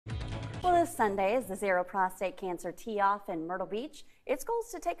Well, this Sunday is the Zero Prostate Cancer Tee-Off in Myrtle Beach. Its goal is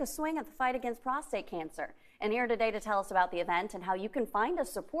to take a swing at the fight against prostate cancer. And here today to tell us about the event and how you can find a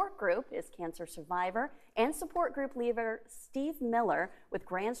support group is cancer survivor and support group leader Steve Miller with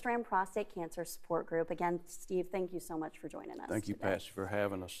Grand Strand Prostate Cancer Support Group. Again, Steve, thank you so much for joining us. Thank you, Patsy, for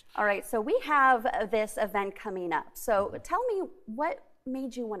having us. All right, so we have this event coming up. So tell me, what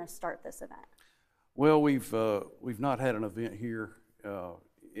made you want to start this event? Well, we've not had an event here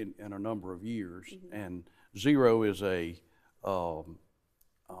in a number of years, and Zero is a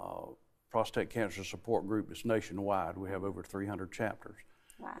prostate cancer support group that's nationwide. We have over 300 chapters.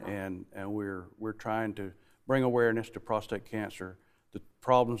 Wow. And we're trying to bring awareness to prostate cancer, the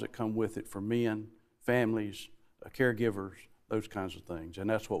problems that come with it for men, families, caregivers, those kinds of things. And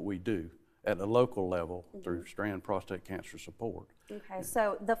that's what we do at a local level through Strand Prostate Cancer Support. Okay,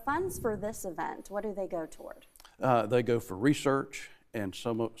 so the funds for this event, what do they go toward? They go for research, and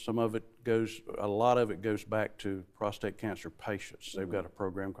some of it goes, a lot of it goes back to prostate cancer patients. They've got a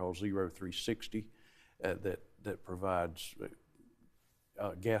program called 0360 that provides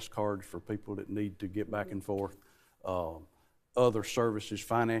gas cards for people that need to get back and forth. Other services,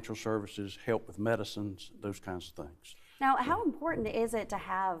 financial services, help with medicines, those kinds of things. Now, how important is it to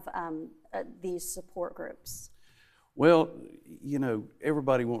have these support groups? Well, you know,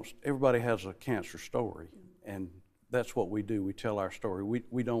 everybody has a cancer story, and that's what we do. We tell our story.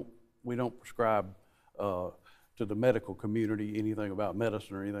 We don't prescribe to the medical community anything about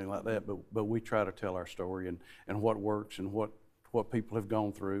medicine or anything like that, but we try to tell our story and what works and what people have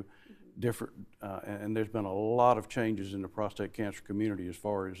gone through. Different, and there's been a lot of changes in the prostate cancer community as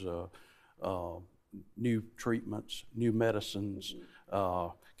far as new treatments, new medicines.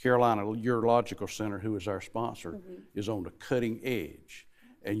 Carolina Urological Center, who is our sponsor, is on the cutting edge.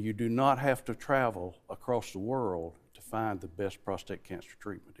 And you do not have to travel across the world to find the best prostate cancer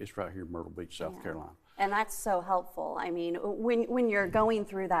treatment. It's right here in Myrtle Beach, South Carolina. And that's so helpful. I mean, when you're going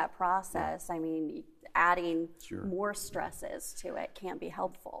through that process, I mean, adding more stresses to it can't be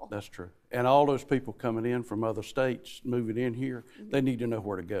helpful. That's true. And all those people coming in from other states, moving in here, they need to know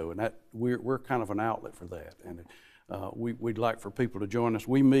where to go. And that we're kind of an outlet for that. And we'd like for people to join us.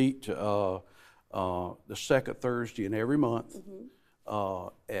 We meet the second Thursday in every month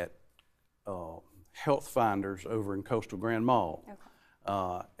at Health Finders over in Coastal Grand Mall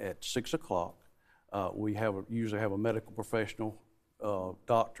at 6 o'clock. We usually have a medical professional,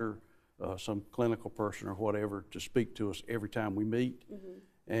 doctor, some clinical person or whatever to speak to us every time we meet.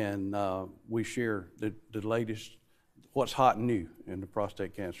 And we share the latest, what's hot and new in the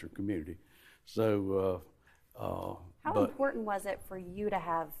prostate cancer community. So, how important was it for you to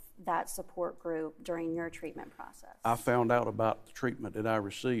have that support group during your treatment process? I found out about the treatment that I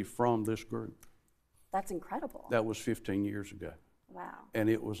received from this group. That's incredible. That was 15 years ago. Wow. And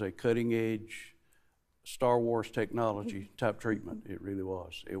it was a cutting edge Star Wars technology type treatment. It really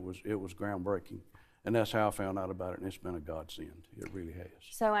was. It was groundbreaking. And that's how I found out about it, and it's been a godsend. It really has.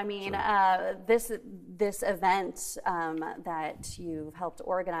 So, I mean, this event that you've helped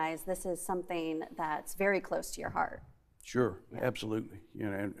organize, this is something that's very close to your heart. Sure, absolutely.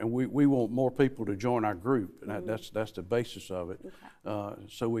 You know, and we want more people to join our group, and that's the basis of it,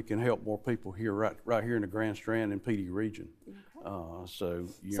 so we can help more people here, right here in the Grand Strand and PD region. So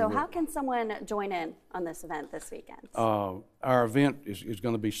how can someone join in on this event this weekend? Our event is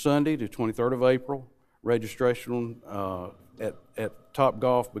going to be Sunday, the 23rd of April. Registration at Top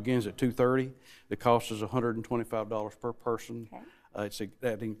Golf begins at 2:30. The cost is $125 per person. Okay.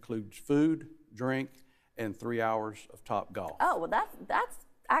 That includes food, drink, and 3 hours of Top Golf. Oh, well, that's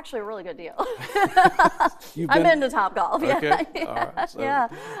actually a really good deal. I've been to Top Golf. Okay. Yeah. All right. So,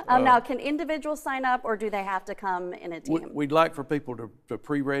 now, can individuals sign up, or do they have to come in a team? We'd like for people to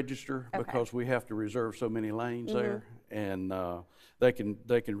pre-register because we have to reserve so many lanes there, and they can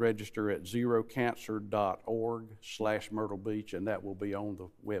register at zerocancer.org/Myrtle Beach, and that will be on the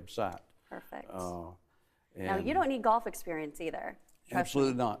website. Perfect. Now, you don't need golf experience either.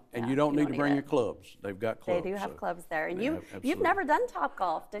 Absolutely not. And you don't need to bring your clubs. They've got clubs. They do have clubs there. And you've never done Top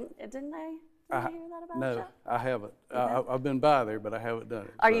Golf, didn't they? Didn't I hear that about you? No, I haven't. I've been by there, but I haven't done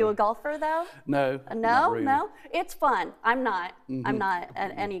it. Are you a golfer, though? No. No? Really. No? It's fun. I'm not. I'm not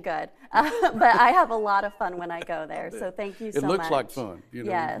any good. But I have a lot of fun when I go there. So thank you so much. It looks like fun. You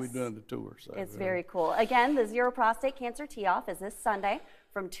know, yes. we've done the tour. So, it's very cool. Again, the Zero Prostate Cancer Tee-Off is this Sunday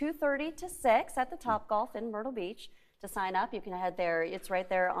from 2:30 to 6 at the Top Golf in Myrtle Beach. To sign up, you can head there. It's right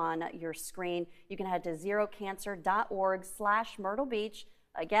there on your screen. You can head to zerocancer.org/Myrtle Beach.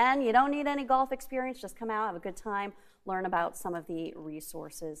 Again, you don't need any golf experience. Just come out, have a good time, learn about some of the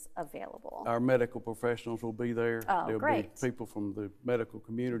resources available. Our medical professionals will be there. Oh, There'll great. be people from the medical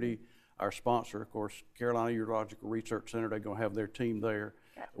community. our sponsor, of course, Carolina Urological Research Center, they're going to have their team there.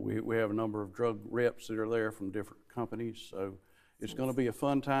 We have a number of drug reps that are there from different companies, so it's going to be a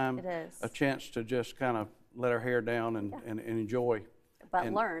fun time. It is. A chance to just kind of let our hair down and enjoy.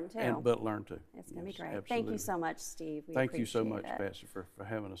 But learn too. But learn too. It's going to be great. Absolutely. Thank you so much, Steve. Thank you so much, it. Patsy, for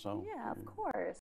having us on. Yeah, of course.